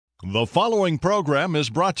The following program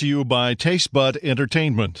is brought to you by Taste Bud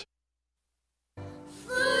Entertainment.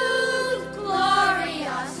 Food,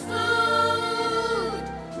 glorious food.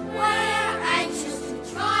 We're anxious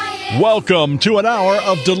to try it. Welcome to an hour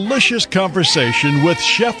of delicious conversation with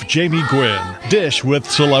Chef Jamie Gwynn. Dish with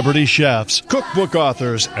celebrity chefs, cookbook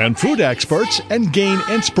authors, and food experts, and gain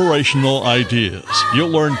inspirational ideas. You'll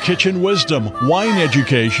learn kitchen wisdom, wine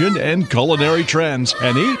education, and culinary trends,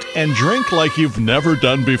 and eat and drink like you've never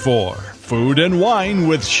done before. Food and Wine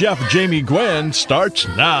with Chef Jamie Gwynn starts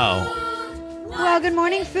now. Well, good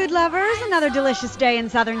morning, food lovers. Another delicious day in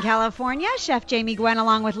Southern California. Chef Jamie Gwynn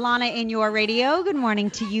along with Lana in your radio. Good morning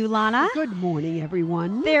to you, Lana. Good morning,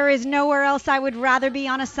 everyone. There is nowhere else I would rather be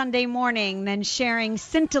on a Sunday morning than sharing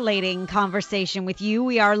scintillating conversation with you.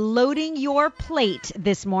 We are loading your plate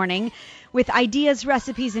this morning with ideas,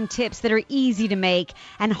 recipes, and tips that are easy to make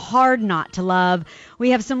and hard not to love.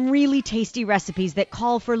 We have some really tasty recipes that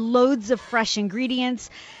call for loads of fresh ingredients.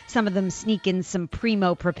 Some of them sneak in some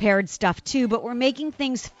primo prepared stuff too, but we're making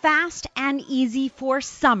things fast and easy for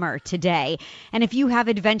summer today. And if you have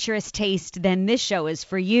adventurous taste, then this show is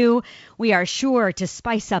for you. We are sure to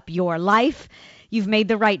spice up your life. You've made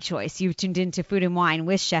the right choice. You've tuned into Food and Wine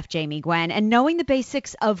with Chef Jamie Gwynn. And knowing the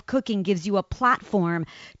basics of cooking gives you a platform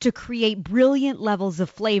to create brilliant levels of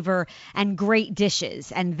flavor and great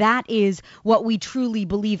dishes. And that is what we truly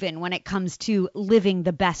believe in when it comes to living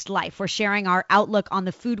the best life. We're sharing our outlook on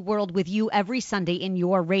the food world with you every Sunday in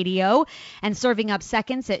your radio and serving up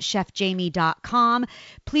seconds at chefjamie.com.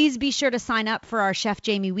 Please be sure to sign up for our Chef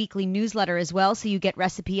Jamie weekly newsletter as well so you get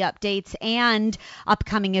recipe updates and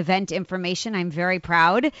upcoming event information. I'm very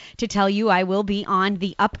proud to tell you I will be on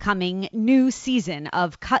the upcoming new season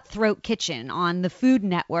of Cutthroat Kitchen on the Food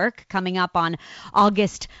Network coming up on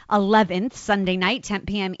August 11th, Sunday night, 10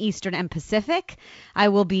 p.m. Eastern and Pacific. I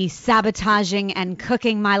will be sabotaging and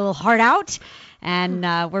cooking my little heart out. And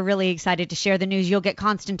we're really excited to share the news. You'll get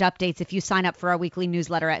constant updates if you sign up for our weekly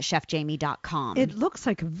newsletter at chefjamie.com. It looks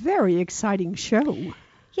like a very exciting show.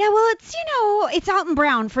 Yeah, well, it's Alton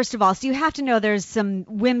Brown, first of all, so you have to know there's some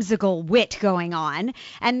whimsical wit going on,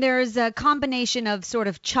 and there's a combination of sort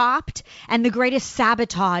of Chopped and the greatest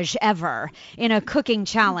sabotage ever in a cooking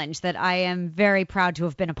challenge that I am very proud to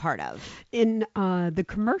have been a part of. In the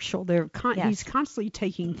commercial, he's constantly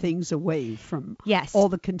taking things away from all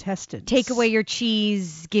the contestants. Take away your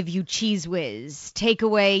cheese, give you Cheese Whiz. Take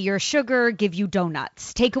away your sugar, give you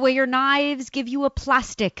donuts. Take away your knives, give you a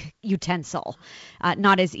plastic utensil.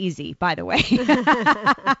 Not as easy, by the way.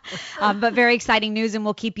 But very exciting news, and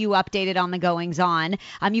we'll keep you updated on the goings on.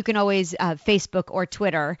 You can always Facebook or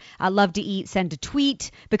Twitter. Love to Eat, send a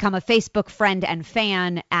tweet, become a Facebook friend and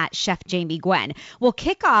fan at Chef Jamie Gwynn. We'll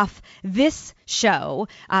kick off this show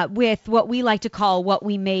with what we like to call What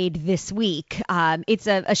We Made This Week. It's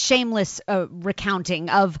a shameless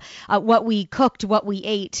recounting of what we cooked, what we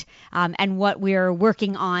ate, and what we're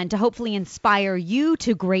working on to hopefully inspire you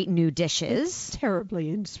to great new dishes. It's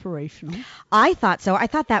terribly inspirational. I thought so. I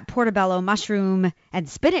thought that portobello mushroom and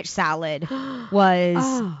spinach salad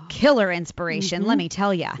was killer inspiration, let me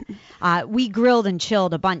tell you. We grilled and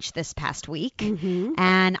chilled a bunch this past week,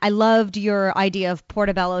 and I loved your idea of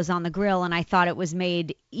portobellos on the grill, and I thought it was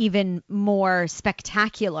made even more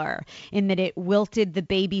spectacular in that it wilted the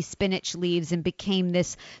baby spinach leaves and became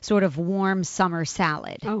this sort of warm summer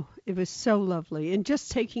salad. Oh, it was so lovely. And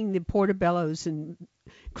just taking the portobellos and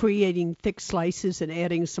creating thick slices and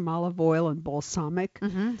adding some olive oil and balsamic.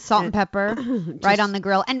 Salt and pepper right on the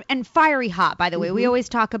grill. And fiery hot, by the way. We always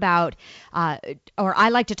talk about, or I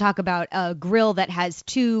like to talk about a grill that has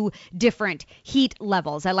two different heat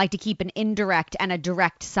levels. I like to keep an indirect and a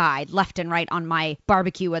direct side, left and right on my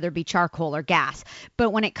barbecue, whether it be charcoal or gas.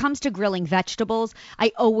 But when it comes to grilling vegetables,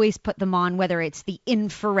 I always put them on, whether it's the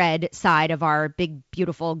infrared side of our big,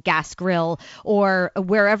 beautiful gas grill or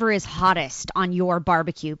wherever is hottest on your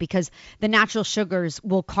barbecue, because the natural sugars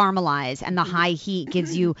will caramelize and the high heat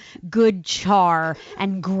gives you good char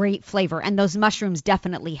and great flavor. And those mushrooms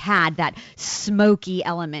definitely had that smoky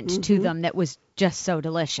element to them that was just so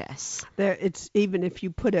delicious. It's even if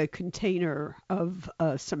you put a container of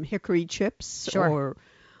some hickory chips or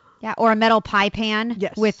Yeah, or a metal pie pan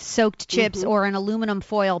with soaked chips, or an aluminum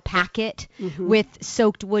foil packet with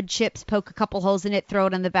soaked wood chips. Poke a couple holes in it, throw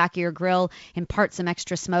it on the back of your grill, impart some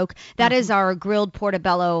extra smoke. That is our grilled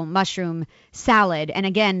portobello mushroom salad. And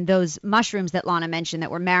again, those mushrooms that Lana mentioned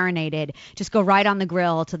that were marinated just go right on the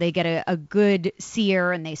grill till they get a good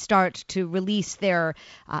sear and they start to release their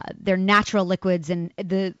natural liquids, and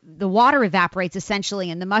the water evaporates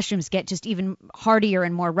essentially, and the mushrooms get just even heartier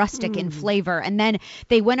and more rustic in flavor. And then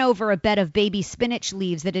they went over over a bed of baby spinach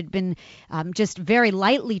leaves that had been just very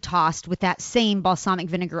lightly tossed with that same balsamic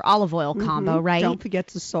vinegar olive oil combo, right? Don't forget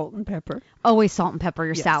the salt and pepper. Always salt and pepper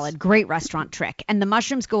your Yes. salad. Great restaurant trick. And the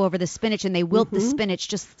mushrooms go over the spinach and they wilt the spinach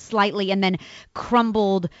just slightly, and then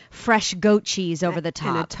crumbled fresh goat cheese over the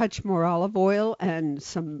And a top. touch more olive oil and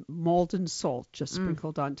some Maldon salt just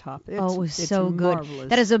sprinkled on top. Oh, it was it's so good. marvelous.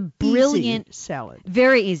 That is a brilliant Easy salad.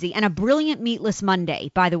 Very easy, and a brilliant meatless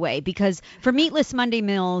Monday, by the way, because for meatless Monday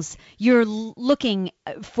meals, you're looking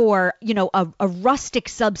for, a rustic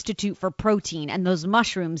substitute for protein, and those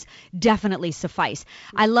mushrooms definitely suffice.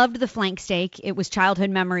 I loved the flank steak. It was childhood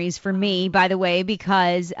memories for me, by the way,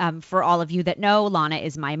 because for all of you that know, Lana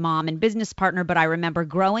is my mom and business partner, but I remember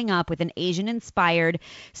growing up with an Asian-inspired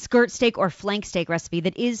skirt steak or flank steak recipe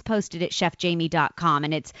that is posted at chefjamie.com,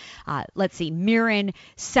 and it's, mirin,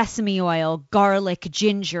 sesame oil, garlic,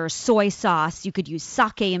 ginger, soy sauce. You could use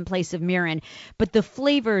sake in place of mirin, but the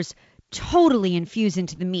flavors totally infuse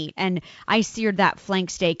into the meat. And I seared that flank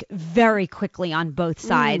steak very quickly on both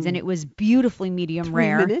sides, and it was beautifully medium 3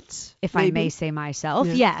 rare. minutes, If I may maybe? say myself,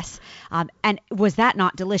 Yeah. yes. And was that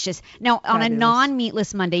not delicious? Now, on a Fabulous.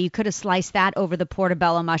 non-meatless Monday, you could have sliced that over the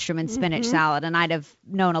portobello mushroom and spinach salad, and I'd have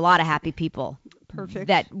known a lot of happy people Perfect.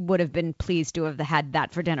 that would have been pleased to have had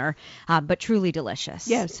that for dinner, but truly delicious.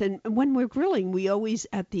 Yes, and when we're grilling, we always,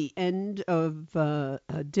 at the end of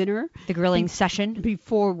dinner, The grilling session.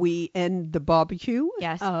 before we end the barbecue,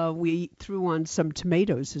 Yes. we threw on some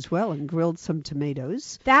tomatoes as well and grilled some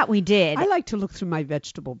tomatoes. That we did. I like to look through my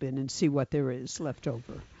vegetable bin and see what there is left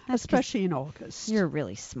over, especially in August. You're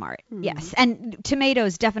really smart. Yes. And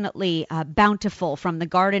tomatoes definitely bountiful from the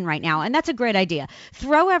garden right now. And that's a great idea.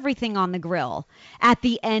 Throw everything on the grill at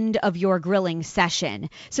the end of your grilling session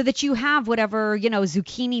so that you have whatever,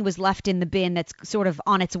 zucchini was left in the bin that's sort of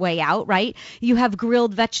on its way out, right? You have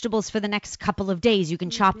grilled vegetables for the next couple of days. You can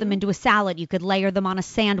chop them into a salad. You could layer them on a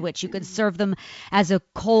sandwich. You could serve them as a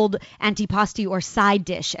cold antipasti or side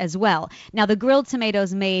dish as well. Now, the grilled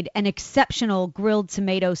tomatoes made an exceptional grilled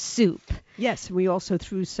tomato soup. Yes, we also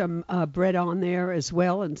threw some bread on there as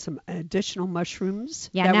well and some additional mushrooms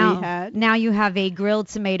Yeah, that we had. now you have a grilled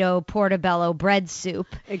tomato portobello bread soup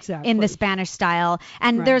Exactly. in the Spanish style.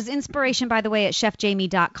 And Right. there's inspiration, by the way, at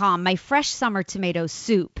chefjamie.com. My fresh summer tomato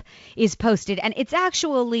soup is posted, and it's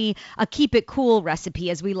actually a keep it cool recipe,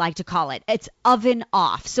 as we like to call it. It's oven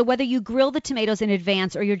off. So whether you grill the tomatoes in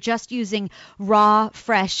advance or you're just using raw,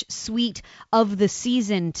 fresh, sweet, of the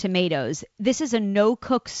season tomatoes, this is a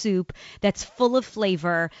no-cook soup that's full of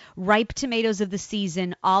flavor, ripe tomatoes of the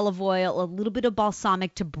season, olive oil, a little bit of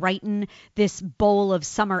balsamic to brighten this bowl of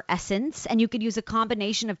summer essence. And you could use a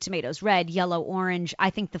combination of tomatoes, red, yellow, orange.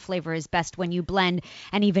 I think the flavor is best when you blend,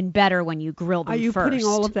 and even better when you grill them Are you first. putting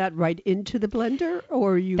all of that right into the blender,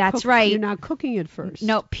 or are you? That's right. You're not cooking it first.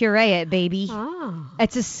 No, puree it, baby. Ah.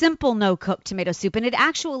 It's a simple no-cook tomato soup, and it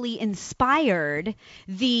actually inspired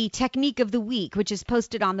the technique of the week, which is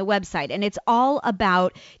posted on the website, and it's all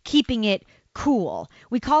about keeping it cool.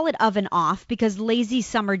 We call it oven off because lazy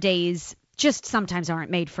summer days just sometimes aren't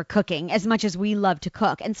made for cooking as much as we love to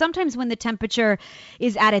cook. And sometimes when the temperature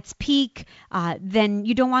is at its peak, then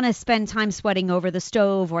you don't want to spend time sweating over the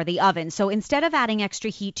stove or the oven. So instead of adding extra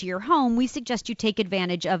heat to your home, we suggest you take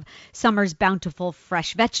advantage of summer's bountiful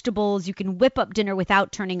fresh vegetables. You can whip up dinner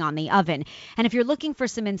without turning on the oven. And if you're looking for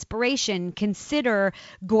some inspiration, consider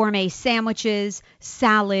gourmet sandwiches,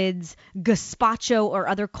 salads, gazpacho, or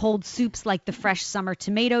other cold soups like the fresh summer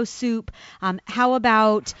tomato soup. How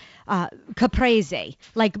about caprese,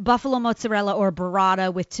 like buffalo mozzarella or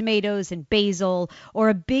burrata with tomatoes and basil, or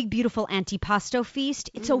a big, beautiful antipasto feast?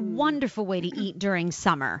 It's a wonderful way to eat during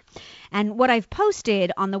summer. And what I've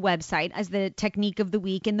posted on the website as the technique of the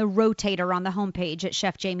week in the rotator on the homepage at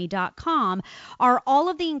chefjamie.com are all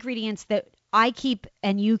of the ingredients that I keep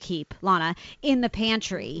and you keep, Lana, in the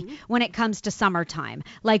pantry when it comes to summertime,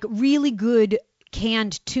 like really good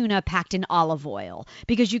canned tuna packed in olive oil,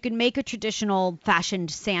 because you can make a traditional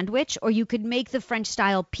fashioned sandwich, or you could make the French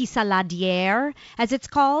style pissaladière, as it's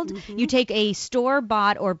called. You take a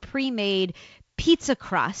store-bought or pre-made pizza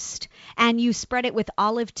crust and you spread it with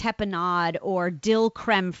olive tapenade or dill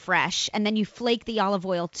creme fraiche, and then you flake the olive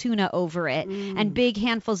oil tuna over it and big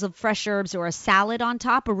handfuls of fresh herbs or a salad on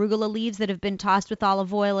top, arugula leaves that have been tossed with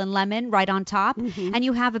olive oil and lemon right on top, and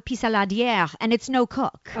you have a pissaladière, and it's no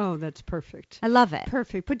cook. Oh, that's perfect. I love it.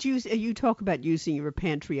 Perfect. But you talk about using your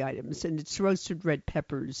pantry items, and it's roasted red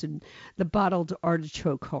peppers and the bottled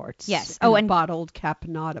artichoke hearts. Yes. And Oh, and bottled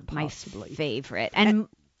caponata, My possibly. favorite. And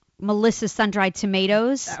Melissa's sun-dried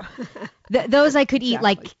tomatoes. Those I could eat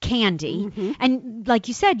Exactly. like candy. And like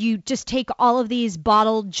you said, you just take all of these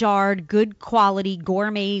bottled, jarred, good quality,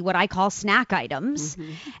 gourmet, what I call snack items,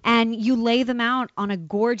 and you lay them out on a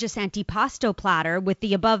gorgeous antipasto platter with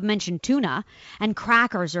the above mentioned tuna and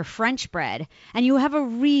crackers or French bread, and you have a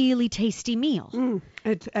really tasty meal.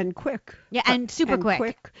 And quick. Yeah, and super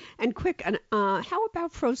quick. And how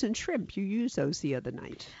about frozen shrimp? You used those the other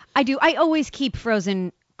night. I do. I always keep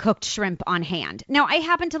frozen cooked shrimp on hand. Now, I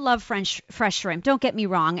happen to love fresh shrimp, don't get me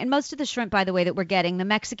wrong. And most of the shrimp, by the way, that we're getting, the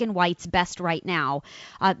Mexican whites best right now,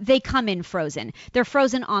 they come in frozen. They're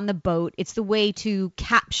frozen on the boat. It's the way to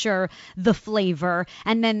capture the flavor.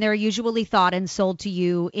 And then they're usually thawed and sold to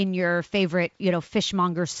you in your favorite,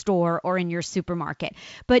 fishmonger store or in your supermarket.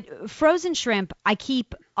 But frozen shrimp, I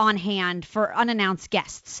keep on hand for unannounced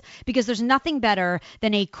guests because there's nothing better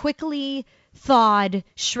than a quickly thawed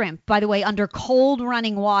shrimp, by the way, under cold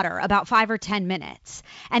running water, about 5 or 10 minutes.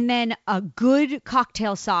 And then a good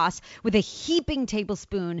cocktail sauce with a heaping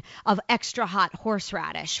tablespoon of extra hot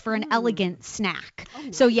horseradish for an elegant snack.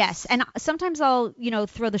 So yes, and sometimes I'll,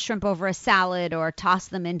 throw the shrimp over a salad or toss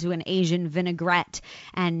them into an Asian vinaigrette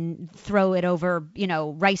and throw it over,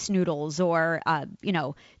 rice noodles or,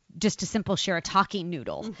 just a simple shirataki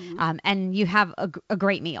noodle. And you have a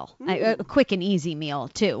great meal, a quick and easy meal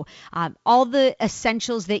too. All the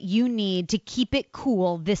essentials that you need to keep it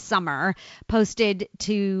cool this summer posted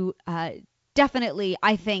to definitely,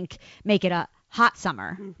 I think, make it a hot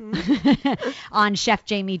summer on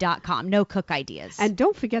chefjamie.com. No cook ideas. And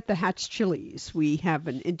don't forget the Hatch chilies. We have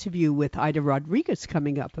an interview with Ida Rodriguez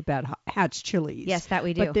coming up about Hatch chilies. Yes, that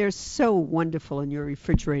we do. But they're so wonderful in your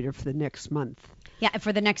refrigerator for the next month. Yeah,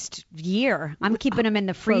 for the next year. I'm keeping them in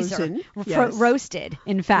the freezer. Frozen, yes. Roasted,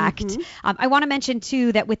 in fact. I want to mention,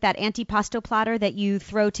 too, that with that antipasto platter that you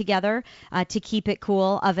throw together to keep it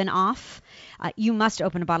cool, oven off, you must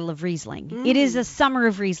open a bottle of Riesling. It is a summer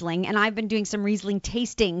of Riesling, and I've been doing some Riesling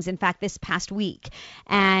tastings, in fact, this past week.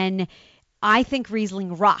 And I think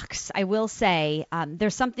Riesling rocks. I will say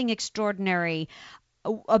there's something extraordinary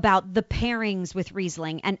about the pairings with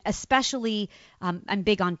Riesling, and especially I'm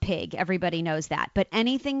big on pig. Everybody knows that. But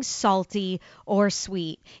anything salty or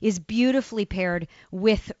sweet is beautifully paired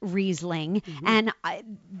with Riesling. And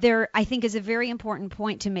there, I think, is a very important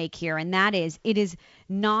point to make here, and that is it is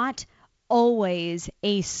not always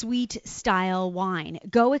a sweet style wine.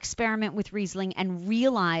 Go experiment with Riesling and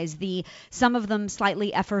realize some of them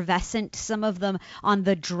slightly effervescent, some of them on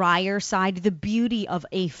the drier side, the beauty of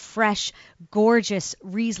a fresh, gorgeous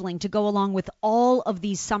Riesling to go along with all of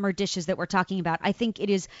these summer dishes that we're talking about. I think it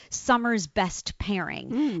is summer's best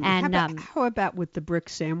pairing. And how about with the brick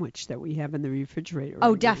sandwich that we have in the refrigerator?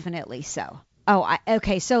 Oh, definitely so.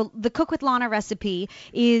 Okay. So the Cook with Lana recipe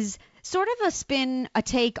is sort of a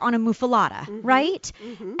take on a muffalata, right?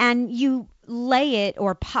 And you layer it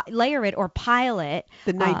or pile it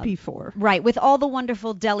the night before, right, with all the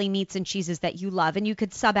wonderful deli meats and cheeses that you love, and you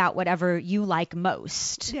could sub out whatever you like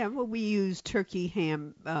most. Yeah, well, we use turkey,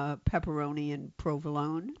 ham, pepperoni, and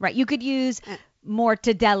provolone. Right, you could use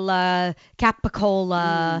mortadella,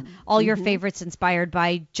 capicola, all your favorites inspired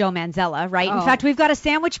by Joe Manzella, right? In fact, we've got a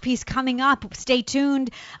sandwich piece coming up. Stay tuned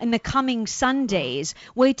in the coming Sundays.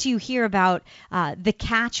 Wait till you hear about the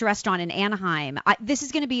Catch restaurant in Anaheim. This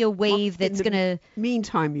is going to be a wave that's going to...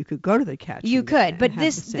 Meantime, you could go to the Catch. You could, but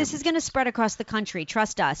this is going to spread across the country.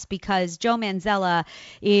 Trust us, because Joe Manzella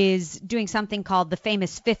is doing something called the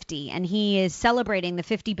Famous 50, and he is celebrating the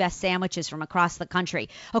 50 best sandwiches from across the country.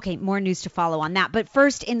 Okay, more news to follow on that. But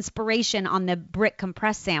first, inspiration on the brick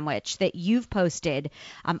compressed sandwich that you've posted.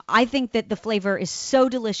 I think that the flavor is so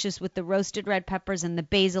delicious with the roasted red peppers and the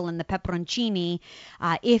basil and the pepperoncini.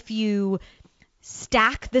 If you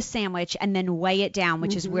stack the sandwich and then weigh it down,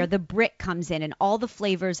 which is where the brick comes in, and all the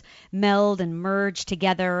flavors meld and merge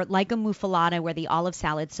together like a muffalata where the olive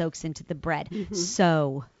salad soaks into the bread.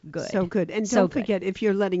 So good. So good. And don't forget, if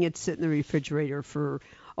you're letting it sit in the refrigerator for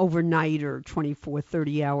overnight or 24,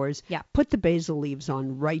 30 hours, put the basil leaves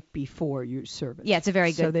on right before you serve it. Yeah, it's a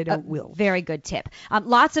very good, so they don't wilt. Very good tip.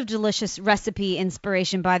 Lots of delicious recipe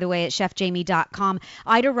inspiration, by the way, at chefjamie.com.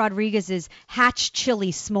 Ida Rodriguez's Hatch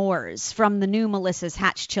Chili S'mores from the new Melissa's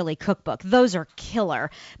Hatch Chili Cookbook. Those are killer,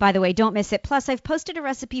 by the way. Don't miss it. Plus, I've posted a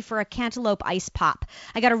recipe for a cantaloupe ice pop.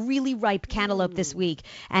 I got a really ripe cantaloupe this week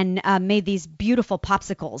and made these beautiful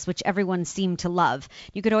popsicles, which everyone seemed to love.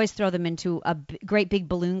 You could always throw them into a great big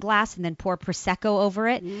balloon saloon glass and then pour Prosecco over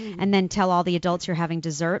it and then tell all the adults you're having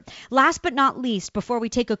dessert. Last but not least, before we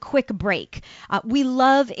take a quick break, we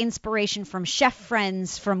love inspiration from chef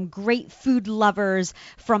friends, from great food lovers,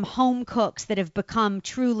 from home cooks that have become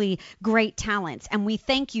truly great talents. And we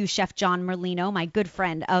thank you, Chef John Merlino, my good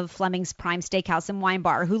friend of Fleming's Prime Steakhouse and Wine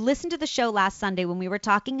Bar, who listened to the show last Sunday when we were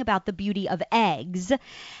talking about the beauty of eggs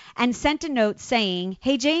and sent a note saying,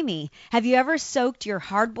 "Hey, Jamie, have you ever soaked your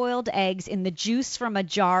hard-boiled eggs in the juice from a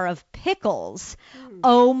jar of pickles?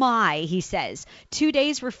 Oh my," he says. 2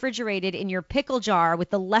 days refrigerated in your pickle jar with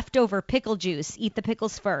the leftover pickle juice. Eat the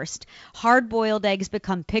pickles first. Hard-boiled eggs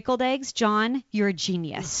become pickled eggs. John, you're a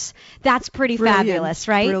genius. That's pretty fabulous,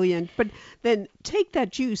 right? Brilliant. But then take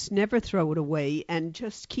that juice, never throw it away, and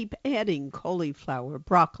just keep adding cauliflower,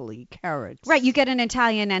 broccoli, carrots. Right, you get an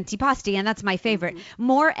Italian antipasti, and that's my favorite.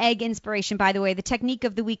 More egg inspiration, by the way. The technique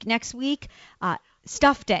of the week next week,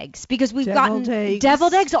 stuffed eggs, because we've gotten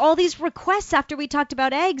deviled eggs, all these requests after we talked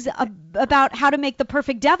about eggs, about how to make the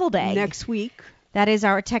perfect deviled egg. Next week. That is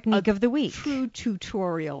our technique of the week. True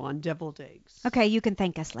tutorial on deviled eggs. Okay, you can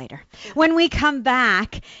thank us later. When we come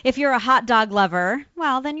back, if you're a hot dog lover,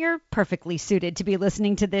 well, then you're perfectly suited to be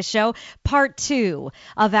listening to this show. Part 2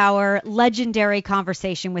 of our legendary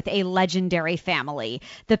conversation with a legendary family,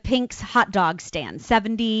 the Pink's Hot Dog Stand.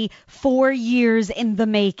 74 years in the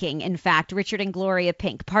making, in fact. Richard and Gloria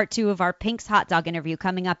Pink. Part 2 of our Pink's Hot Dog interview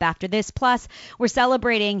coming up after this. Plus, we're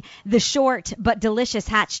celebrating the short but delicious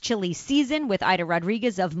Hatch Chili season with Ida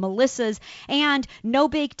Rodriguez of Melissa's and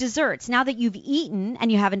no-bake desserts. Now that you've eaten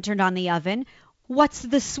and you haven't turned on the oven, what's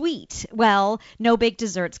the sweet? Well, no-bake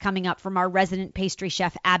desserts coming up from our resident pastry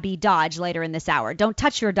chef, Abby Dodge, later in this hour. Don't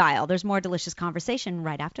touch your dial. There's more delicious conversation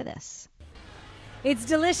right after this. It's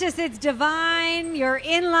delicious. It's divine. You're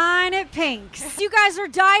in line at Pink's. You guys are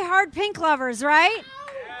die-hard Pink lovers, right?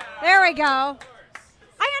 There we go.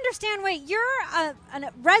 I understand. Wait, you're a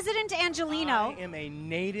resident Angelino. I am a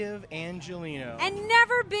native Angelino. And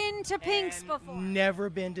never been to Pink's before. Never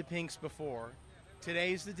been to Pink's before.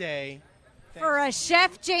 Today's the day. For a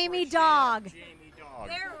Chef Jamie dog.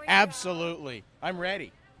 There we Absolutely. Go. I'm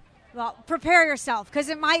ready. Well, prepare yourself, because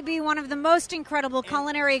it might be one of the most incredible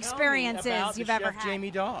culinary experiences you've ever had. Chef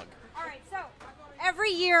Jamie dog. All right, so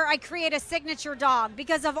every year I create a signature dog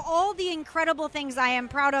because of all the incredible things I am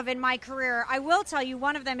proud of in my career. I will tell you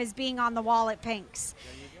one of them is being on the wall at Pink's.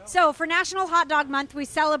 So for National Hot Dog Month, we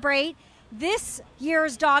celebrate. This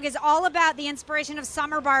year's dog is all about the inspiration of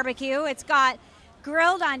summer barbecue. It's got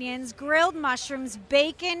grilled onions, grilled mushrooms,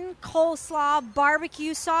 bacon, coleslaw,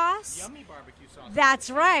 barbecue sauce. Yummy barbecue sauce.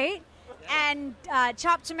 That's right. And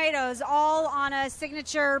chopped tomatoes, all on a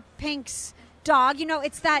signature Pink's dog. You know,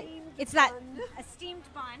 it's that a steamed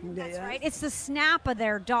bun. That's right. It's the snap of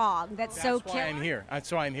their dog that's so killer. That's why I'm here.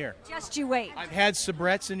 That's why I'm here. Just you wait. I've had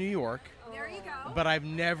Sabrettes in New York. There you go. But I've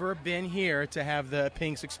never been here to have the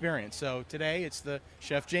Pink's experience. So today it's the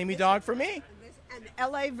Chef Jamie dog for me. And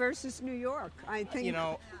L.A. versus New York. I think. You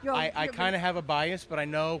know, I kind of have a bias, but I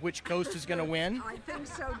know which coast is going to win. I think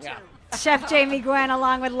so, too. Yeah. Chef Jamie Gwen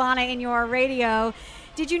along with Lana in your radio.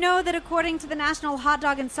 Did you know that according to the National Hot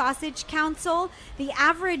Dog and Sausage Council, the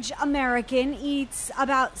average American eats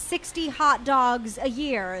about 60 hot dogs a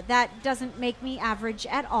year? That doesn't make me average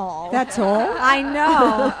at all. That's all? I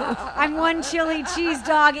know. I'm one chili cheese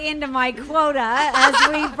dog into my quota as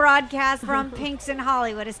we broadcast from Pink's in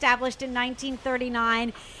Hollywood, established in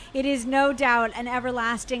 1939. It is no doubt an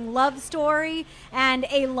everlasting love story and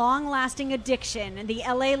a long-lasting addiction. The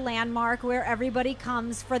LA landmark where everybody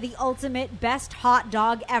comes for the ultimate best hot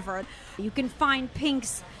dog ever. You can find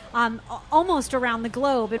Pink's almost around the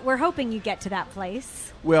globe. We're hoping you get to that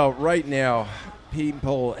place. Well, right now,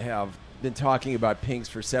 people have been talking about Pink's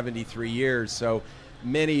for 73 years, so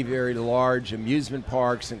many very large amusement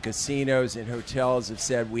parks and casinos and hotels have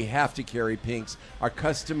said we have to carry Pink's. Our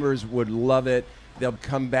customers would love it. They'll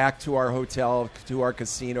come back to our hotel, to our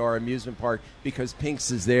casino, our amusement park, because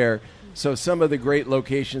Pink's is there. So some of the great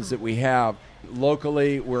locations that we have,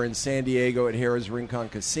 locally, we're in San Diego at Harrah's Rincon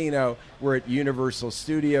Casino. We're at Universal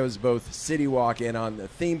Studios, both City Walk and on the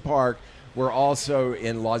theme park. We're also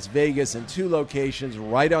in Las Vegas in 2 locations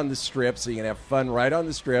right on the Strip, so you can have fun right on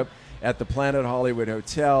the Strip. At the Planet Hollywood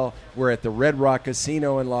Hotel. We're at the Red Rock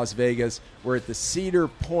Casino in Las Vegas. We're at the Cedar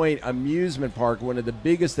Point Amusement Park, one of the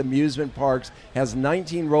biggest amusement parks, has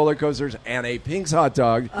 19 roller coasters and a Pink's hot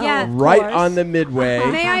dog right on the Midway.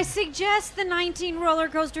 May I suggest the 19 roller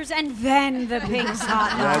coasters and then the Pink's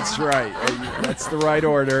hot dog? That's right. That's the right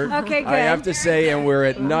order. Okay, good. I have to say, and we're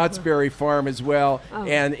at Knott's Berry Farm as well.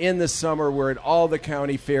 And in the summer, we're at all the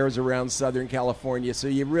county fairs around Southern California, so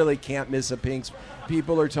you really can't miss a Pink's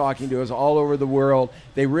people are talking to us all over the world.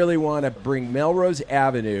 They really want to bring Melrose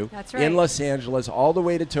Avenue in Los Angeles all the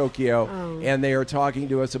way to Tokyo, and they are talking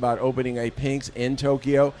to us about opening a Pink's in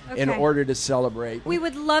Tokyo in order to celebrate. We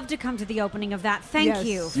would love to come to the opening of that. Thank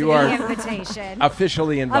you for You are the invitation.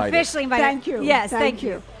 Officially invited. Officially invited. Thank you. Yes, Thank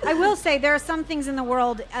you. I will say there are some things in the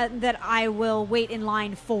world that I will wait in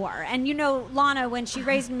line for. And you know, Lana, when she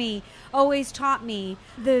raised me, always taught me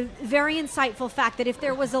the very insightful fact that if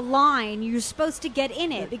there was a line, you're supposed to get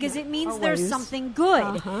in it because it means there's something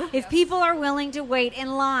good. If people are willing to wait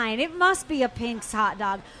in line, it must be a Pink's hot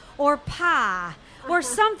dog or pie or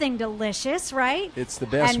something delicious, right? It's the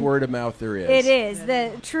best word of mouth there is. It is.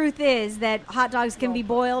 The truth is that hot dogs can be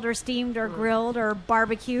boiled or steamed or grilled or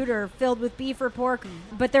barbecued or filled with beef or pork,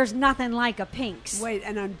 but there's nothing like a Pink's. Wait,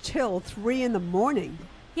 and until 3 in the morning.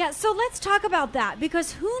 Yeah, so let's talk about that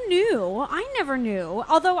because who knew? I never knew.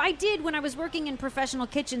 Although I did, when I was working in professional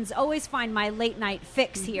kitchens, always find my late night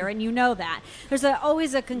fix here, and you know that. There's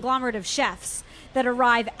always a conglomerate of chefs that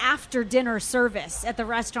arrive after dinner service at the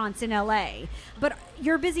restaurants in LA. But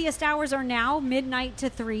your busiest hours are now midnight to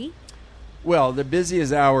 3? Well, the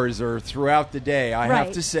busiest hours are throughout the day, I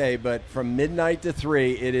have to say, but from midnight to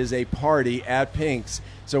 3, it is a party at Pink's.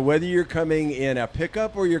 So whether you're coming in a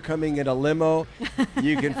pickup or you're coming in a limo,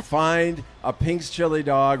 you can find a Pink's chili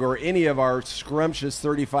dog or any of our scrumptious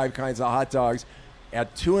 35 kinds of hot dogs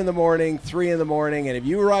at 2 in the morning, 3 in the morning. And if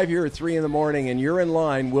you arrive here at 3 in the morning and you're in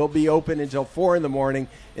line, we'll be open until 4 in the morning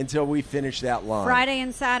until we finish that line. Friday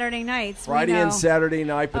and Saturday nights. Friday and Saturday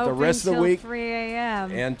night, but open the rest of the week, 3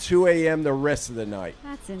 a.m. and 2 a.m. the rest of the night.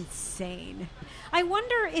 That's insane. I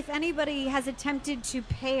wonder if anybody has attempted to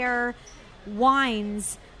pair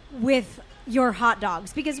wines with your hot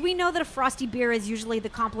dogs, because we know that a frosty beer is usually the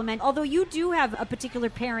complement, although you do have a particular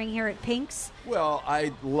pairing here at Pink's. Well,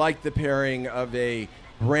 I like the pairing of a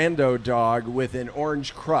Brando dog with an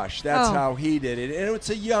Orange Crush. That's how he did it, and it's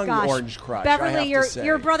a young Orange Crush. Beverly, I have to say.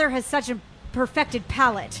 your brother has such a perfected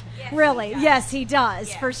palate. Yes, really. Yes, he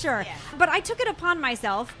does, for sure. Yes. But I took it upon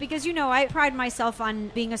myself, because, you know, I pride myself on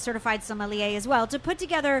being a certified sommelier as well, to put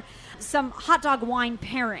together some hot dog wine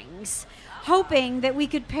pairings, hoping that we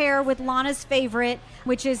could pair with Lana's favorite,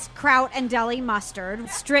 which is kraut and deli mustard,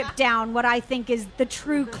 stripped down what I think is the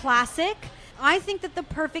true classic. I think that the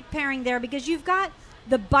perfect pairing there, because you've got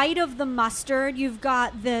the bite of the mustard, you've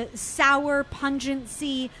got the sour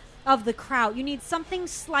pungency of the kraut. You need something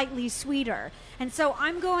slightly sweeter. And so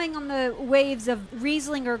I'm going on the waves of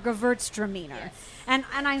Riesling or Gewürztraminer. Yes. And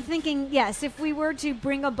I'm thinking, yes, if we were to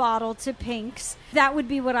bring a bottle to Pink's, that would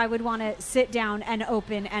be what I would want to sit down and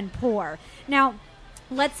open and pour. Now,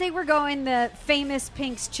 let's say we're going the famous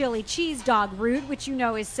Pink's chili cheese dog route, which you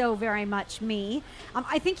know is so very much me.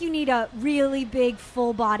 I think you need a really big,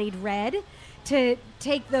 full-bodied red to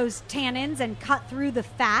take those tannins and cut through the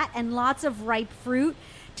fat, and lots of ripe fruit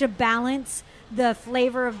to balance the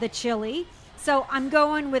flavor of the chili. So I'm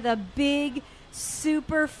going with a big,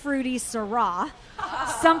 super fruity Syrah,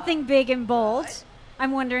 something big and bold.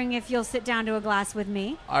 I'm wondering if you'll sit down to a glass with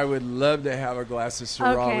me. I would love to have a glass of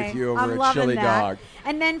Syrah with you over a chili dog.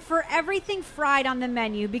 And then for everything fried on the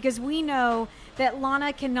menu, because we know that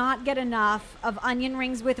Lana cannot get enough of onion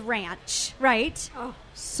rings with ranch, right? Oh,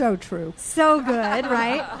 so true. So good,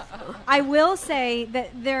 right? I will say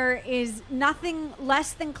that there is nothing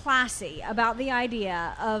less than classy about the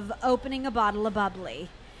idea of opening a bottle of bubbly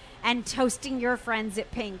and toasting your friends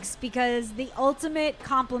at Pink's, because the ultimate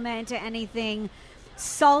compliment to anything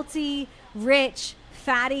salty, rich,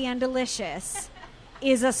 fatty, and delicious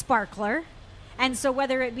is a sparkler. And so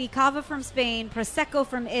whether it be cava from Spain, Prosecco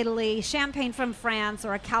from Italy, champagne from France,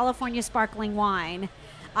 or a California sparkling wine,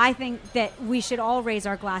 I think that we should all raise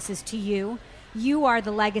our glasses to you. You are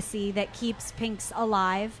the legacy that keeps Pink's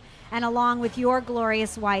alive. And along with your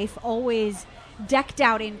glorious wife, always decked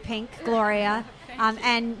out in pink, Gloria,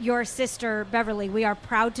 and your sister, Beverly, we are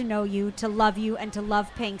proud to know you, to love you, and to love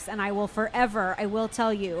Pink's. And I will forever, I will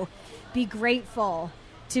tell you, be grateful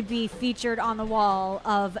to be featured on the wall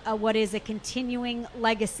of what is a continuing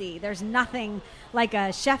legacy. There's nothing like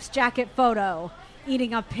a chef's jacket photo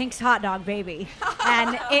eating a Pink's hot dog, baby.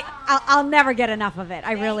 And I'll never get enough of it.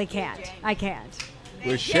 I really can't. I can't.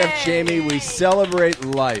 With Chef Jamie, we celebrate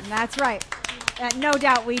life. That's right. No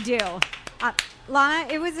doubt we do.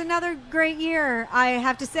 Lana, it was another great year, I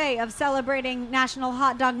have to say, of celebrating National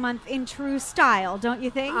Hot Dog Month in true style, don't you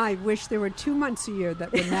think? I wish there were 2 months a year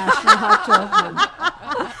that were National Hot Dog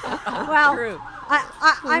Month. Well,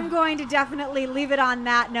 I'm going to definitely leave it on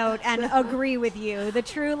that note and agree with you. The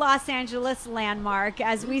true Los Angeles landmark,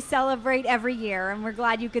 as we celebrate every year, and we're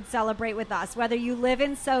glad you could celebrate with us. Whether you live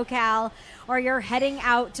in SoCal or you're heading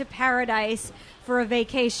out to Paradise for a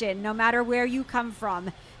vacation, no matter where you come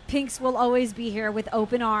from, Pink's will always be here with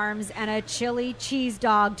open arms and a chili cheese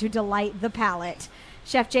dog to delight the palate.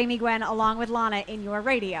 Chef Jamie Gwen, along with Lana, in your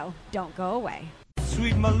radio. Don't go away.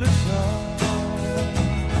 Sweet Melissa.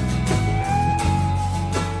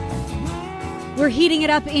 We're heating it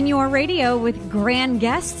up in your radio with grand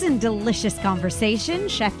guests and delicious conversation.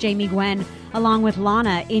 Chef Jamie Gwen, along with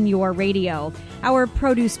Lana, in your radio. Our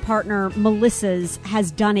produce partner, Melissa's, has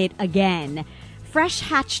done it again. Fresh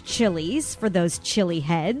hatch chilies for those chili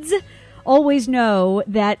heads. Always know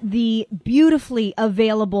that the beautifully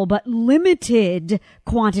available but limited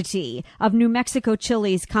quantity of New Mexico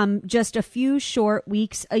chilies come just a few short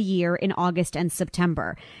weeks a year in August and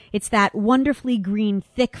September. It's that wonderfully green,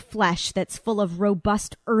 thick flesh that's full of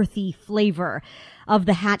robust, earthy flavor of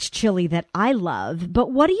the hatch chili that I love.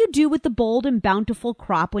 But what do you do with the bold and bountiful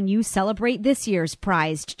crop when you celebrate this year's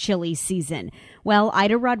prized chili season? Well,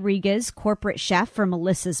 Ida Rodriguez, corporate chef for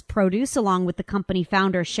Melissa's Produce, along with the company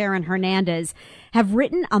founder Sharon Hernandez, have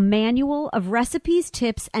written a manual of recipes,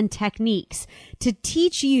 tips, and techniques to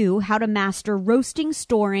teach you how to master roasting,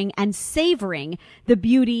 storing, and savoring the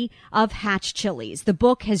beauty of hatch chilies. The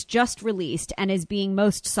book has just released and is being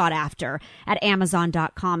most sought after at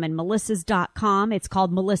Amazon.com and Melissas.com. It's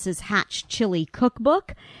called Melissa's Hatch Chili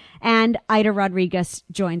Cookbook. And Ida Rodriguez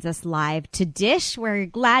joins us live to dish. We're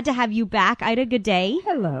glad to have you back. Ida, good day.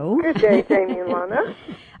 Hello. Good day, Jamie and Lana.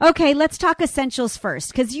 Okay, let's talk essentials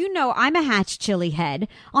first, because you know I'm a hatch chili head.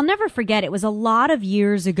 I'll never forget, it was a lot of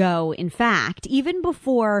years ago, in fact, even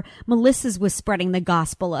before Melissa's was spreading the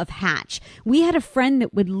gospel of hatch. We had a friend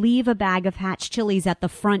that would leave a bag of hatch chilies at the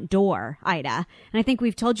front door, Ida, and I think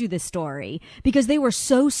we've told you this story, because they were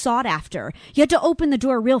so sought after. You had to open the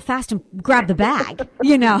door real fast and grab the bag,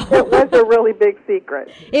 you know. It was a really big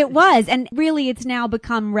secret. It was, and really it's now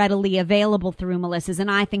become readily available through Melissa's, and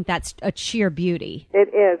I think that's a sheer beauty.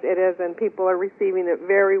 It is, and people are receiving it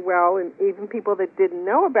very well, and even people that didn't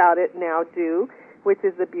know about it now do, which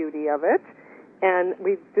is the beauty of it. And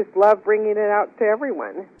we just love bringing it out to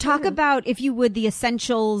everyone. Talk about, if you would, the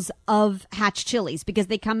essentials of hatch chilies, because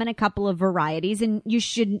they come in a couple of varieties, and you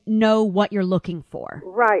should know what you're looking for.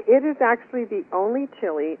 Right. It is actually the only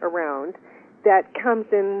chili around that comes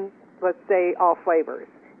in, let's say, all flavors,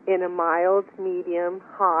 in a mild, medium,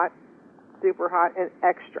 hot, super hot, and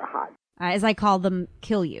extra hot. As I call them,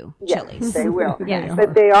 kill you chilies. Yes, they will. Yes.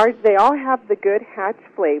 But they all have the good hatch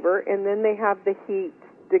flavor, and then they have the heat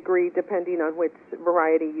degree depending on which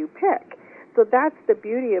variety you pick. So that's the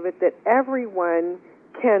beauty of it, that everyone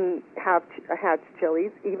can have hatch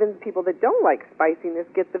chilies. Even people that don't like spiciness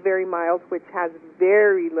get the very mild, which has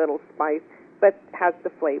very little spice, but has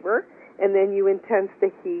the flavor. And then you intense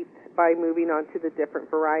the heat by moving on to the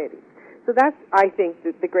different varieties. So that's, I think,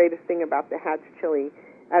 the greatest thing about the hatch chili,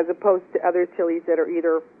 as opposed to other chilies that are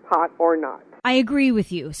either hot or not. I agree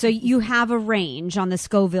with you. So you have a range on the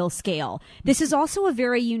Scoville scale. This is also a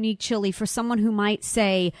very unique chili for someone who might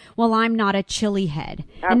say, well, I'm not a chili head.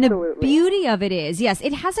 Absolutely. And the beauty of it is, yes,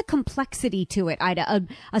 it has a complexity to it, Ida,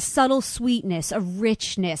 a subtle sweetness, a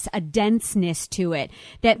richness, a denseness to it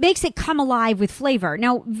that makes it come alive with flavor.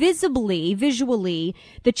 Now, visually,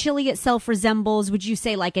 the chili itself resembles, would you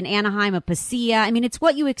say, like an Anaheim, a Pasilla? I mean, it's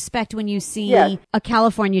what you expect when you see a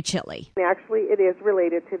California chili. Actually, it is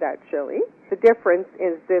related to that chili. The difference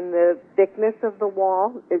is in the thickness of the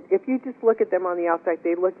wall. If you just look at them on the outside,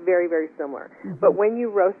 they look very, very similar. Mm-hmm. But when you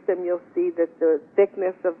roast them, you'll see that the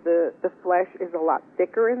thickness of the flesh is a lot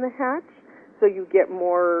thicker in the hatch, so you get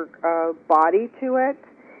more body to it,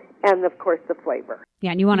 and, of course, the flavor.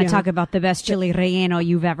 Yeah, and you want to talk about the best chili relleno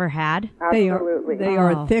you've ever had? Absolutely. They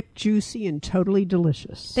are thick, juicy, and totally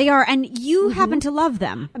delicious. They are, and you happen to love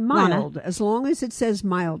them. Mild, Lana. as long as it says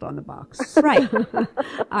mild on the box. Right.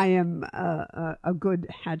 I am a good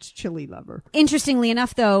hatch chili lover. Interestingly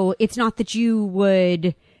enough, though, it's not that you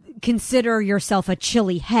would consider yourself a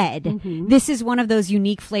chili head. Mm-hmm. This is one of those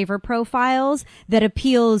unique flavor profiles that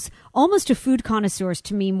appeals almost to food connoisseurs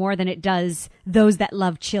to me more than it does those that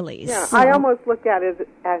love chilies. Yeah, I almost look at it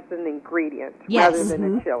as an ingredient rather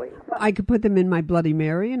than a chili. I could put them in my Bloody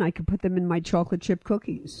Mary, and I could put them in my chocolate chip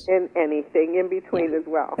cookies. And anything in between as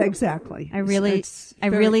well. Exactly. I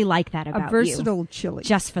really like that about you. A versatile chili.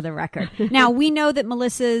 Just for the record. Now, we know that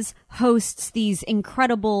Melissa's hosts these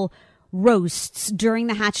incredible roasts during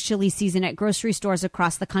the Hatch chili season at grocery stores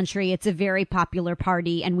across the country. It's a very popular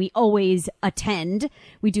party, and we always attend.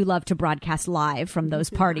 We do love to broadcast live from those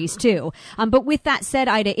parties, too. But with that said,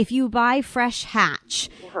 Ida, if you buy fresh Hatch,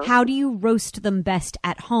 how do you roast them best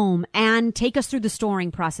at home? And take us through the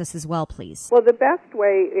storing process as well, please. Well, the best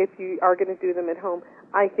way, if you are going to do them at home,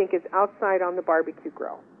 I think is outside on the barbecue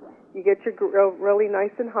grill. You get your grill really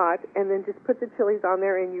nice and hot, and then just put the chilies on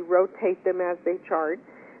there, and you rotate them as they chard,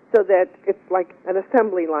 so that it's like an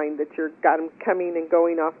assembly line that you've got them coming and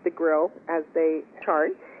going off the grill as they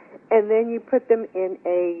chard. And then you put them in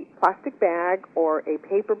a plastic bag or a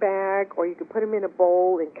paper bag, or you can put them in a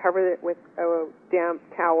bowl and cover it with a damp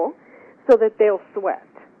towel so that they'll sweat.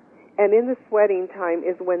 And in the sweating time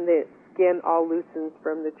is when the skin all loosens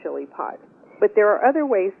from the chili pod. But there are other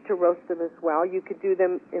ways to roast them as well. You could do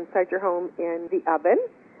them inside your home in the oven,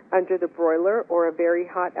 under the broiler, or a very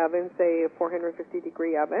hot oven, say a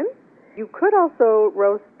 450-degree oven. You could also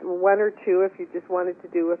roast one or two, if you just wanted to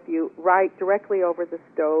do a few, right directly over the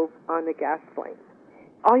stove on the gas flame.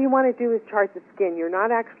 All you want to do is char the skin. You're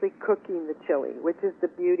not actually cooking the chili, which is the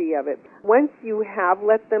beauty of it. Once you have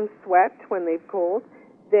let them sweat when they've cooled,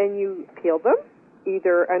 then you peel them,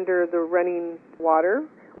 either under the running water.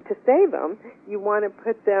 To save them, you want to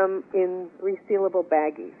put them in resealable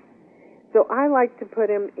baggies. So I like to put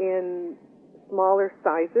them in smaller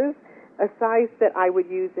sizes, a size that I would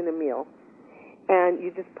use in a meal. And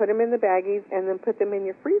you just put them in the baggies and then put them in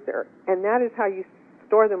your freezer. And that is how you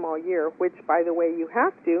store them all year, which, by the way, you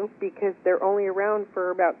have to, because they're only around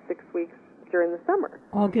for about 6 weeks during the summer.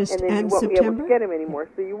 August and then you won't be able to get them anymore.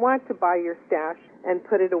 So you want to buy your stash and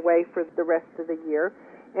put it away for the rest of the year.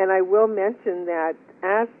 And I will mention that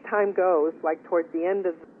as time goes, like towards the end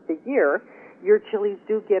of the year, your chilies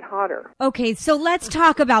do get hotter. Okay, so let's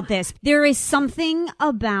talk about this. There is something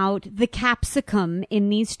about the capsicum in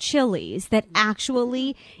these chilies that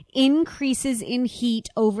actually increases in heat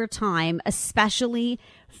over time, especially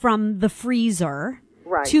from the freezer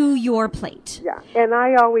to your plate. Yeah, and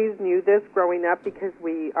I always knew this growing up because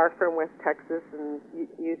we are from West Texas and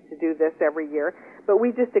used to do this every year. But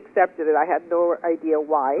we just accepted it. I had no idea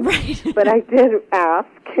why. Right. But I did ask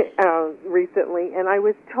recently, and I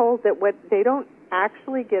was told that they don't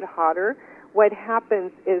actually get hotter. What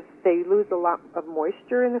happens is they lose a lot of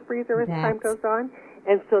moisture in the freezer as time goes on,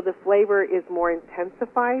 and so the flavor is more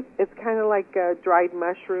intensified. It's kind of like dried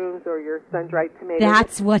mushrooms or your sun-dried tomatoes.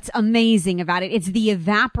 That's what's amazing about it. It's the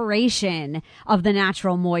evaporation of the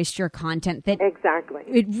natural moisture content that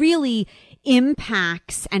it really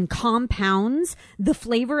impacts and compounds the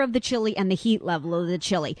flavor of the chili and the heat level of the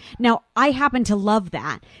chili. Now, I happen to love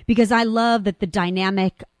that because I love that the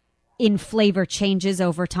dynamic in flavor changes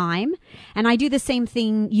over time. And I do the same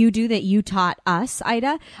thing you do that you taught us,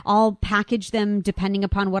 Ida. I'll package them depending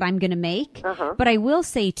upon what I'm going to make. But I will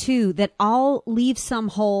say, too, that I'll leave some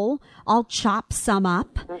whole. I'll chop some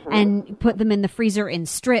up and put them in the freezer in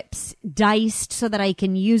strips, diced, so that I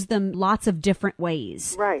can use them lots of different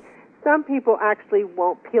ways. Right. Some people actually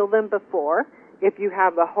won't peel them before. If you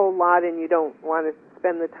have a whole lot and you don't want to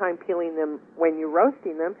spend the time peeling them when you're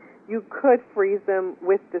roasting them, you could freeze them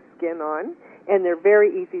with the skin on, and they're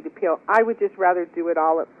very easy to peel. I would just rather do it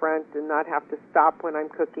all up front and not have to stop when I'm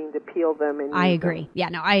cooking to peel them. And I agree. Yeah,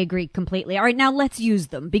 no, I agree completely. All right, now let's use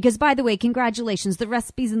them. Because, by the way, congratulations. The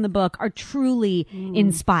recipes in the book are truly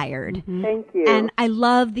inspired. Thank you. And I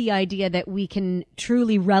love the idea that we can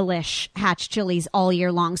truly relish Hatch chilies all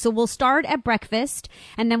year long. So we'll start at breakfast,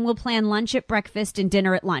 and then we'll plan lunch at breakfast and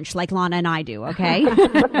dinner at lunch, like Lana and I do, okay?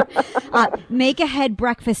 Make ahead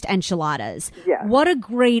breakfast enchiladas. Yes. What a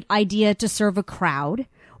great idea to serve a crowd.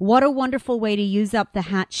 What a wonderful way to use up the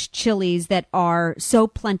Hatch chilies that are so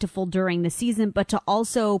plentiful during the season, but to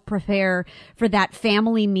also prepare for that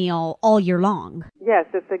family meal all year long. Yes,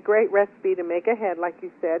 it's a great recipe to make ahead, like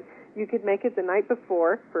you said. You could make it the night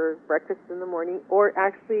before for breakfast in the morning, or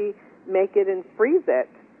actually make it and freeze it,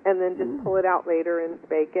 and then just pull it out later and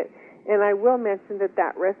bake it. And I will mention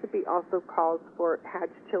that recipe also calls for Hatch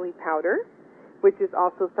chili powder, which is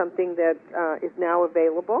also something that is now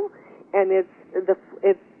available. And it's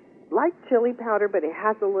like chili powder, but it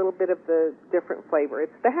has a little bit of the different flavor.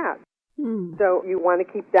 It's the Hatch. So you want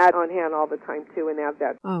to keep that on hand all the time, too, and add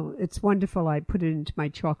that. Oh, it's wonderful. I put it into my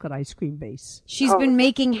chocolate ice cream base. She's been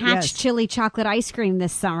making Hatch chili chocolate ice cream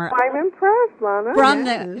this summer. I'm impressed,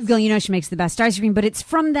 Lana. Well, you know she makes the best ice cream, but it's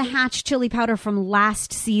from the Hatch chili powder from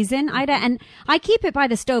last season, Ida, and I keep it by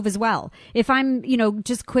the stove as well. If I'm,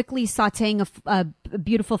 just quickly sauteing a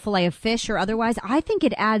beautiful fillet of fish or otherwise, I think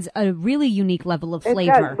it adds a really unique level of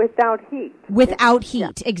flavor. It does, without heat. Without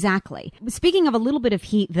heat, exactly. Speaking of a little bit of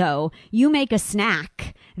heat, though, you make a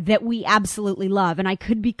snack that we absolutely love. And I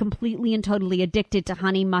could be completely and totally addicted to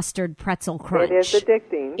honey mustard pretzel crunch. It is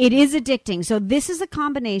addicting. It is addicting. So this is a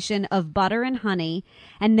combination of butter and honey,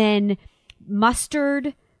 and then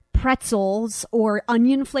mustard pretzels or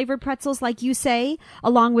onion flavored pretzels, like you say,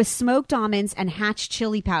 along with smoked almonds and Hatch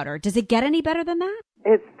chili powder. Does it get any better than that?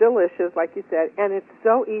 It's delicious, like you said, and it's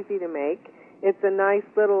so easy to make. It's a nice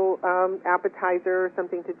little appetizer or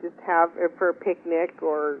something to just have for a picnic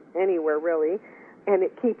or anywhere, really, and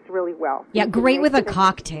it keeps really well. Yeah, great with a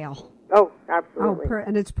cocktail. Oh, absolutely.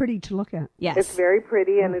 And it's pretty to look at. Yes. It's very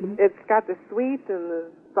pretty, and it's got the sweet and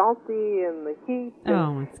the salty and the heat.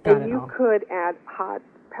 Oh, it's got and it you all. could add hot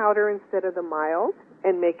powder instead of the mild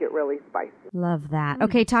and make it really spicy. Love that.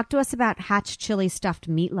 Okay, talk to us about Hatch chili stuffed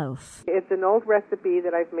meatloaf. It's an old recipe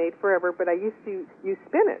that I've made forever, but I used to use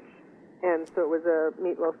spinach. And so it was a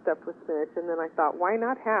meatloaf stuffed with spinach, and then I thought, why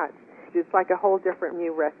not Hatch? It's like a whole different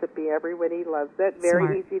new recipe. Everybody loves it. Very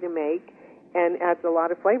Smart. easy to make, and adds a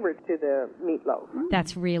lot of flavor to the meatloaf.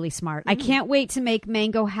 That's really smart. I can't wait to make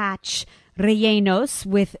mango Hatch rellenos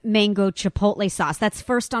with mango chipotle sauce. That's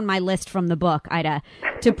first on my list from the book, Ida,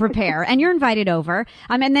 to prepare. And you're invited over.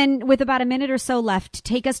 And then with about a minute or so left,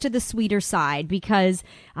 take us to the sweeter side, because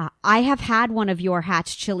I have had one of your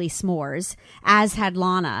Hatch chili s'mores, as had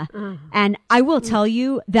Lana. And I will tell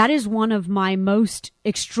you, that is one of my most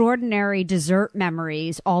extraordinary dessert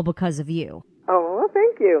memories, all because of you. Oh, well,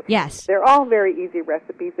 thank you. Yes. They're all very easy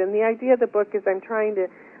recipes, and the idea of the book is I'm trying to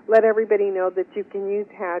let everybody know that you can use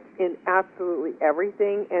Hatch in absolutely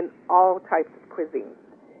everything and all types of cuisines.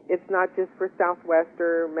 It's not just for Southwest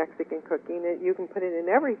or Mexican cooking. You can put it in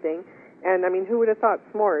everything. And, I mean, who would have thought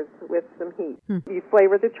s'mores with some heat? You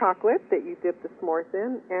flavor the chocolate that you dip the s'mores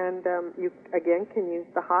in, and you, again, can use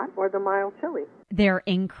the hot or the mild chili. They're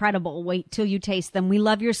incredible. Wait till you taste them. We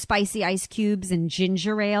love your spicy ice cubes and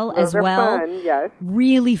ginger ale Those as are well. Fun, yes.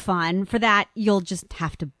 Really fun. For that, you'll just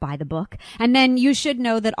have to buy the book. And then you should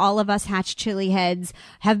know that all of us Hatch chili heads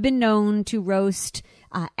have been known to roast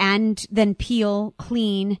and then peel,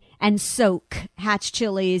 clean, and soak Hatch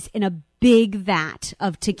chilies in a big vat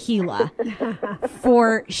of tequila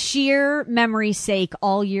for sheer memory's sake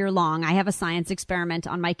all year long. I have a science experiment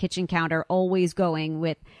on my kitchen counter, always going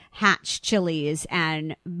with Hatch chilies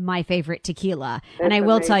and my favorite tequila. And I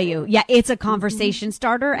will tell you, yeah, it's a conversation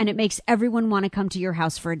starter, and it makes everyone want to come to your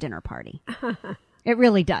house for a dinner party. It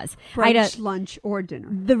really does. Brunch, lunch, or dinner.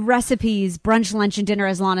 The recipes, brunch, lunch, and dinner,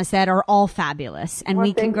 as Lana said, are all fabulous. And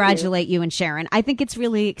we congratulate you and Sharon. I think it's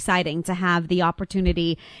really exciting to have the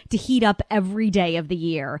opportunity to heat up every day of the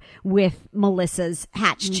year with Melissa's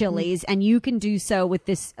Hatch chilies. And you can do so with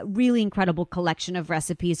this really incredible collection of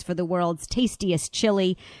recipes for the world's tastiest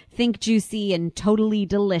chili. Think juicy and totally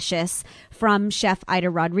delicious, from Chef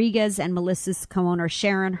Ida Rodriguez and Melissa's co-owner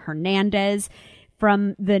Sharon Hernandez.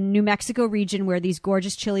 From the New Mexico region where these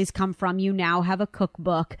gorgeous chilies come from, you now have a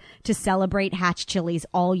cookbook to celebrate Hatch chilies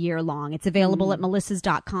all year long. It's available at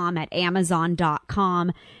melissas.com, at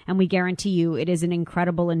amazon.com, and we guarantee you it is an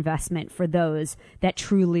incredible investment for those that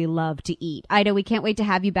truly love to eat. Ida, we can't wait to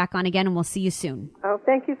have you back on again, and we'll see you soon. Oh,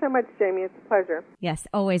 thank you so much, Jamie. It's a pleasure. Yes,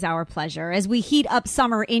 always our pleasure. As we heat up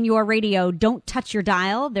summer in your radio, don't touch your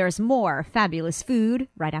dial. There's more fabulous food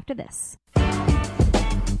right after this.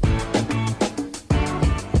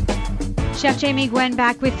 Chef Jamie Gwen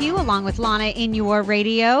back with you, along with Lana in your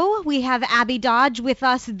radio. We have Abby Dodge with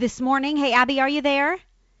us this morning. Hey, Abby, are you there?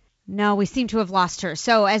 No, we seem to have lost her.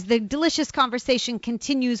 So as the delicious conversation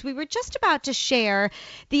continues, we were just about to share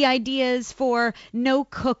the ideas for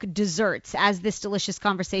no-cook desserts as this delicious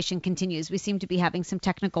conversation continues. We seem to be having some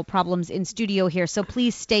technical problems in studio here, so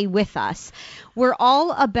please stay with us. We're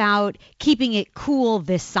all about keeping it cool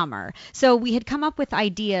this summer. So we had come up with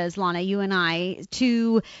ideas, Lana, you and I,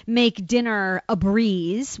 to make dinner a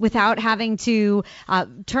breeze without having to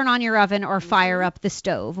turn on your oven or fire up the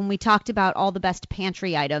stove. And we talked about all the best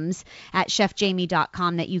pantry items at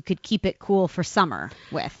chefjamie.com that you could keep it cool for summer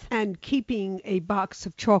with. And keeping a box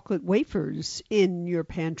of chocolate wafers in your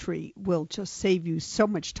pantry will just save you so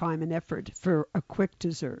much time and effort for a quick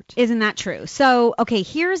dessert. Isn't that true? So, okay,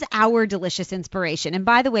 here's our delicious inspiration. And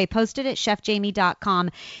by the way, posted at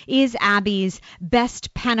chefjamie.com is Abby's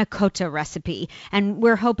best panna cotta recipe. And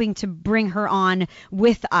we're hoping to bring her on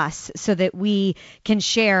with us so that we can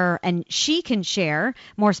share, and she can share,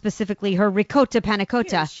 more specifically, her ricotta panna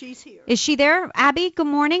cotta. Yes, she's here. Is she there? Abby, good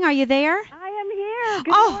morning. Are you there? I am here.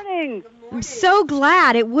 Good morning. I'm so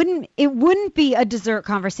glad. It wouldn't be a dessert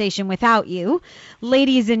conversation without you.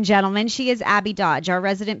 Ladies and gentlemen, she is Abby Dodge, our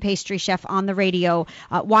resident pastry chef on the radio,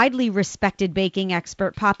 widely respected baking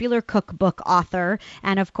expert, popular cookbook author,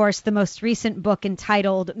 and of course the most recent book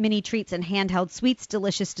entitled Mini Treats and Handheld Sweets,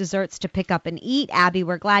 Delicious Desserts to Pick Up and Eat. Abby,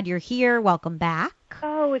 we're glad you're here. Welcome back.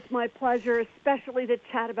 Oh, it's my pleasure, especially to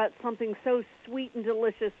chat about something so sweet and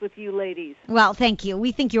delicious with you ladies. Well, thank you.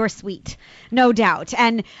 We think you're sweet, no doubt.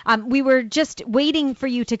 And we were just waiting for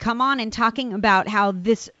you to come on and talking about how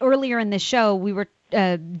earlier in the show we were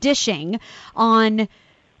dishing on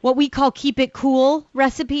what we call keep it cool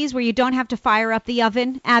recipes where you don't have to fire up the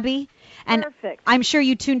oven, Abby. And perfect. I'm sure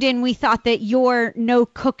you tuned in. We thought that your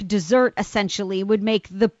no-cook dessert essentially would make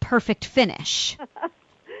the perfect finish.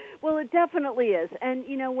 Well, it definitely is. And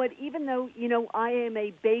you know what? Even though, I am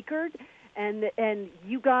a baker, and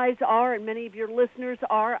you guys are, and many of your listeners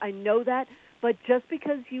are, I know that. But just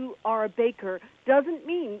because you are a baker doesn't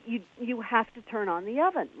mean you have to turn on the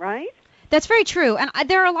oven, right? That's very true. And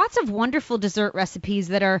there are lots of wonderful dessert recipes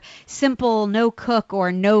that are simple, no cook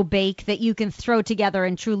or no bake that you can throw together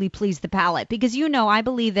and truly please the palate. Because I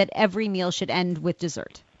believe that every meal should end with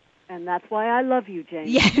dessert. And that's why I love you, Jane.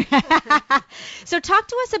 Yeah. So talk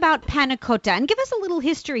to us about panna cotta and give us a little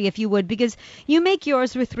history, if you would, because you make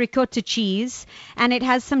yours with ricotta cheese, and it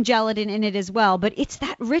has some gelatin in it as well. But it's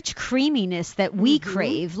that rich creaminess that we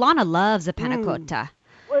crave. Lana loves a panna cotta.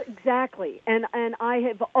 Well, exactly. And I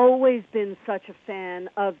have always been such a fan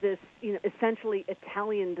of this, essentially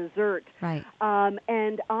Italian dessert. Right.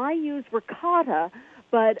 And I use ricotta,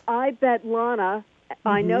 but I bet Lana...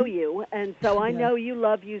 I know you, and so I know you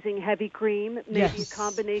love using heavy cream, maybe a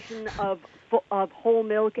combination of whole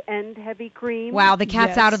milk and heavy cream. Wow, the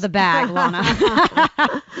cat's out of the bag, Lana.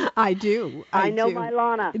 I do. I know my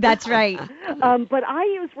Lana. That's right. But I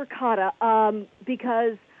use ricotta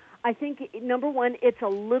because I think, number one, it's a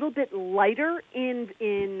little bit lighter in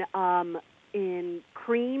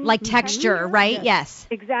cream. Like texture, right? Yes.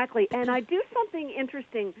 Exactly. And I do something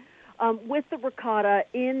interesting with the ricotta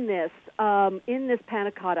in this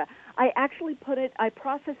panna cotta. I actually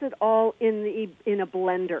process it all in a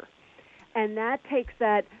blender, and that takes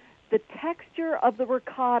the texture of the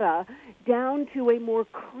ricotta down to a more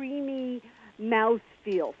creamy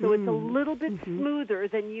mouthfeel. So it's a little bit smoother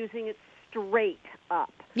than using it straight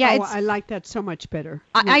up. Yeah, I like that so much better.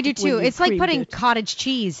 I do too. It's like putting cottage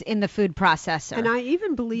cheese in the food processor. And I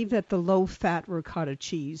even believe that the low-fat ricotta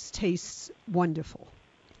cheese tastes wonderful.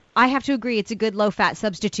 I have to agree. It's a good low-fat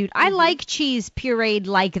substitute. I like cheese pureed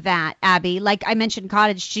like that, Abby. Like I mentioned,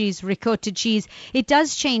 cottage cheese, ricotta cheese. It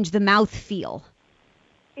does change the mouth feel.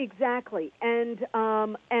 Exactly. And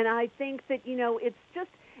I think that,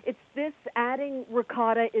 it's this adding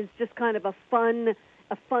ricotta is just kind of a fun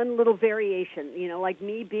little variation, like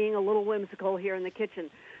me being a little whimsical here in the kitchen.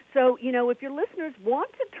 So, if your listeners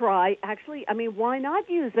want to try, actually, why not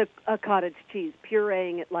use a cottage cheese,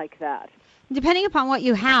 pureeing it like that? Depending upon what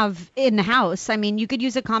you have in the house. You could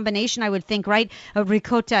use a combination, I would think, right? A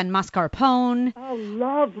ricotta and mascarpone. Oh,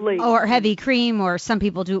 lovely. Or heavy cream, or some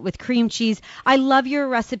people do it with cream cheese. I love your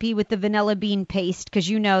recipe with the vanilla bean paste, because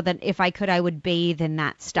you know that if I could, I would bathe in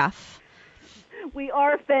that stuff. We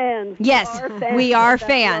are fans. Yes, we are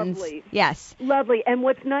fans. Lovely. Yes. Lovely. And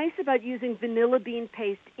what's nice about using vanilla bean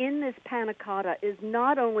paste in this panna cotta is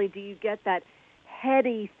not only do you get that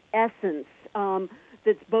heady essence,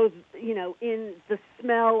 that's both, in the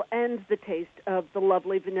smell and the taste of the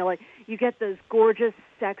lovely vanilla. You get those gorgeous,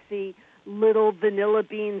 sexy little vanilla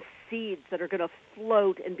bean seeds that are going to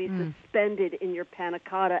float and be suspended in your panna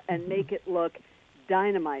cotta and make it look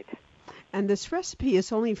dynamite. And this recipe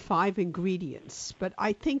is only 5 ingredients, but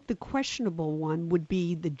I think the questionable one would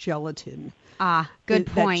be the gelatin. Good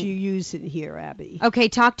point. That you use in here, Abby. Okay,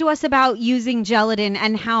 talk to us about using gelatin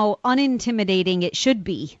and how unintimidating it should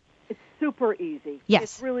be. Super easy. Yes.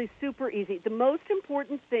 It's really super easy. The most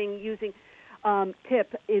important thing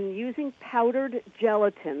tip in using powdered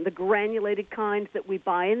gelatin, the granulated kind that we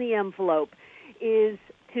buy in the envelope, is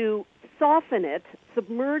to soften it,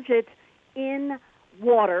 submerge it in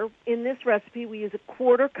water. In this recipe, we use a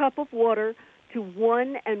 1/4 cup of water to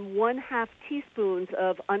 1 1/2 teaspoons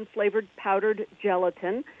of unflavored powdered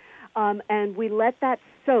gelatin. And we let that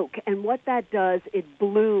soak. And what that does, it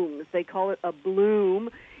blooms. They call it a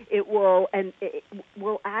bloom. It will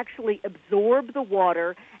actually absorb the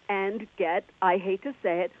water and get, I hate to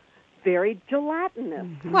say it, very gelatinous.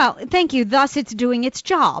 Well, thank you. Thus, it's doing its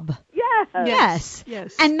job. Yes.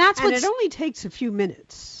 Yes. And it only takes a few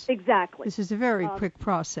minutes. Exactly. This is a very quick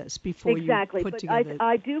process before you put together. But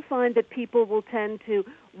I do find that people will tend to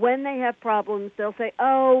when they have problems, they'll say,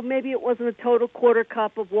 oh, maybe it wasn't a total quarter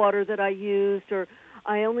cup of water that I used, or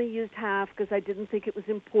I only used half because I didn't think it was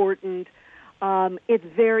important. It's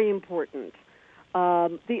very important.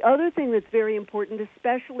 The other thing that's very important,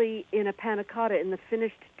 especially in a panna cotta, in the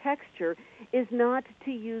finished texture, is not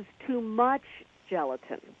to use too much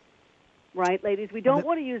gelatin. Right, ladies? We don't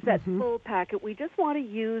want to use that full packet. We just want to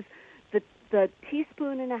use the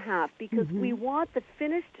teaspoon and a half, because we want the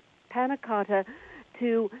finished panna cotta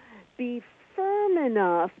to be firm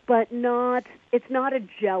enough, but it's not a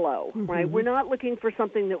Jell-O, right? We're not looking for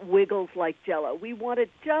something that wiggles like Jell-O. We want it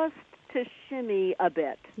just to shimmy a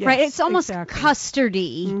bit. Yes, right, it's almost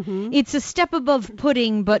custardy. It's a step above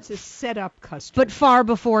pudding, but it's a set-up custard. But far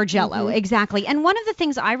before Jell-O, exactly. And one of the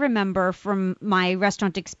things I remember from my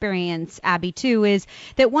restaurant experience, Abby, too, is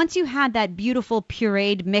that once you had that beautiful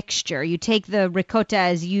pureed mixture, you take the ricotta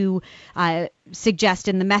as you suggest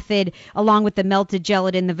in the method, along with the melted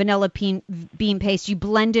gelatin, the vanilla bean paste, you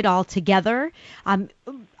blend it all together.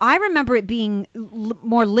 I remember it being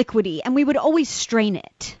more liquidy, and we would always strain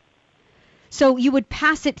it. So you would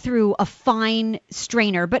pass it through a fine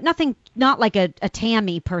strainer, but not like a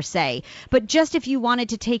tammy per se, but just if you wanted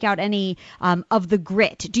to take out any of the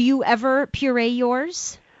grit. Do you ever puree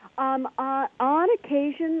yours? On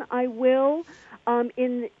occasion, I will. And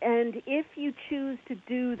if you choose to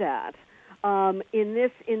do that, in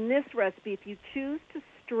this recipe, if you choose to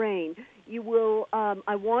strain, you will.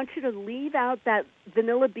 I want you to leave out that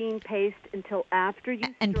vanilla bean paste until after you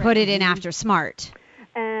strain. And put it in after. Smart.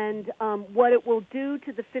 And what it will do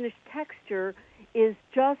to the finished texture is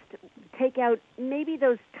just take out maybe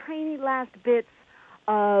those tiny last bits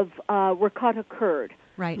of ricotta curd.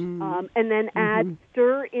 Right. And then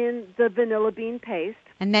stir in the vanilla bean paste.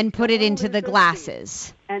 And then put it into the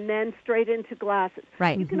glasses. And then straight into glasses.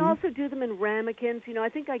 Right. You can also do them in ramekins. I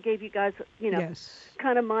think I gave you guys,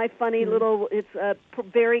 kind of my funny little, it's a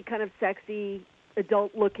very kind of sexy,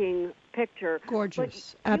 adult-looking picture.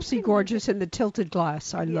 Gorgeous. Absolutely gorgeous in the tilted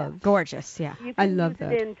glass. I love. Gorgeous, yeah. You can I love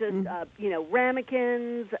use it in just,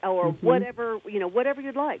 ramekins or whatever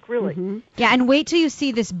you'd like, really. Yeah, and wait till you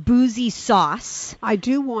see this boozy sauce. I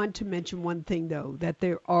do want to mention one thing, though, that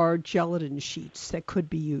there are gelatin sheets that could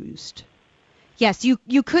be used. Yes,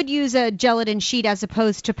 you could use a gelatin sheet as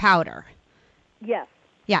opposed to powder. Yes.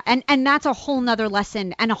 Yeah, and that's a whole nother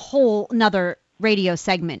lesson and a whole nother radio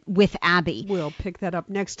segment with Abby. We'll pick that up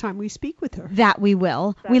next time we speak with her. That we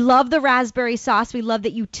will. We love the raspberry sauce. We love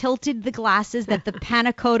that you tilted the glasses, that the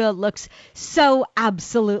panna cotta looks so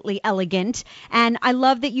absolutely elegant. And I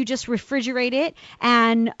love that you just refrigerate it,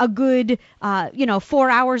 and a good 4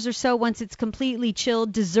 hours or so, once it's completely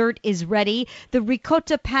chilled, dessert is ready. The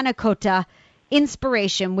ricotta panna cotta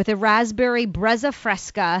inspiration with a raspberry Brezza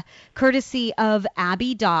Fresca, courtesy of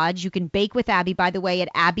Abby Dodge. You can bake with Abby, by the way, at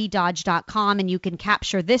abbydodge.com, and you can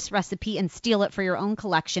capture this recipe and steal it for your own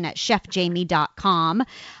collection at chefjamie.com.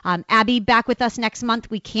 Abby, back with us next month.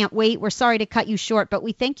 We can't wait. We're sorry to cut you short, but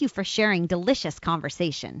we thank you for sharing delicious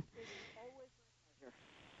conversation.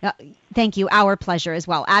 Thank you. Our pleasure as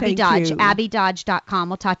well. Abby Dodge, abbydodge.com.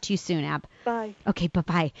 We'll talk to you soon, Ab. Bye. Okay,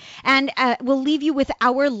 bye-bye. And we'll leave you with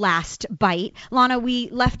our last bite. Lana, we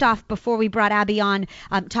left off before we brought Abby on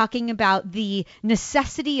talking about the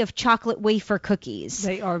necessity of chocolate wafer cookies.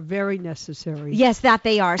 They are very necessary. Yes, that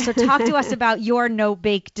they are. So talk to us about your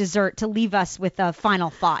no-bake dessert to leave us with a final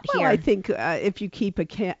thought here. I think if you keep a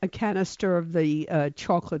canister of the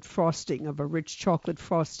chocolate frosting, of a rich chocolate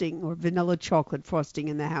frosting or vanilla chocolate frosting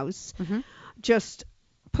in the house, just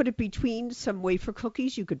put it between some wafer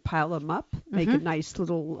cookies. You could pile them up, make a nice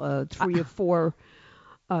little 3 or 4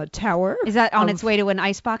 tower. Is that on its way to an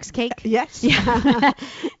icebox cake? Yes. Yeah.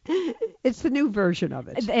 It's the new version of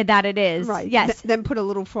it. That it is. Right. Yes. Then put a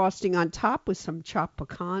little frosting on top with some chopped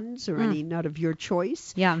pecans or any nut of your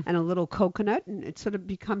choice. Yeah. And a little coconut, and it sort of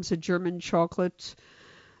becomes a German chocolate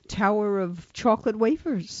tower of chocolate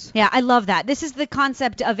wafers. Yeah, I love that. This is the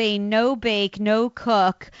concept of a no bake, no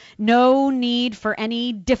cook, no need for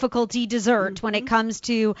any difficulty dessert when it comes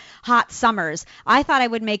to hot summers. I thought I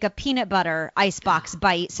would make a peanut butter icebox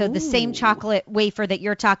bite, so the same chocolate wafer that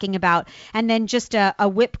you're talking about, and then just a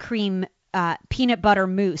whipped cream peanut butter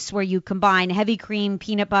mousse where you combine heavy cream,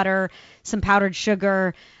 peanut butter, some powdered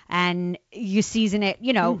sugar, and you season it,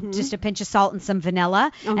 just a pinch of salt and some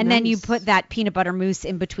vanilla. And then you put that peanut butter mousse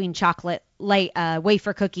in between chocolate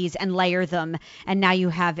wafer cookies and layer them, and now you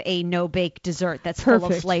have a no-bake dessert that's full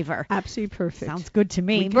of flavor. Absolutely perfect. Sounds good to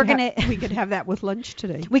me. We could have that with lunch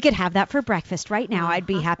today. We could have that for breakfast right now. I'd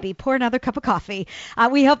be happy. Pour another cup of coffee.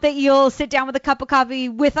 We hope that you'll sit down with a cup of coffee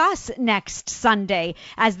with us next Sunday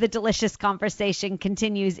as the delicious conversation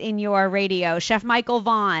continues in your radio. Chef Michael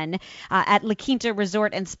Vaughn at La Quinta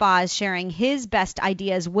Resort and Spa is sharing his best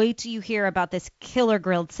ideas. Wait till you hear about this killer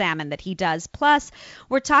grilled salmon that he does. Plus,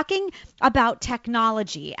 we're talking about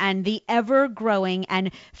technology and the ever-growing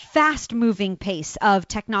and fast-moving pace of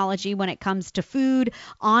technology when it comes to food,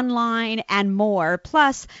 online, and more.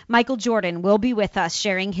 Plus, Michael Jordan will be with us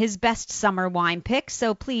sharing his best summer wine picks.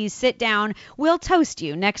 So please sit down. We'll toast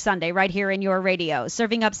you next Sunday right here in your radio.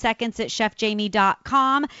 Serving up seconds at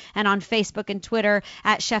chefjamie.com and on Facebook and Twitter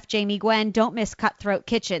at Chef Jamie Gwen. Don't miss Cutthroat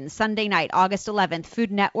Kitchen, Sunday night, August 11th,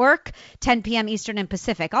 Food Network, 10 p.m. Eastern and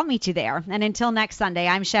Pacific. I'll meet you there. And until next Sunday,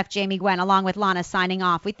 I'm Chef Jamie Gwen along with Lana signing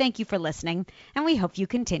off. We thank you for listening, and we hope you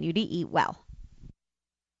continue to eat well.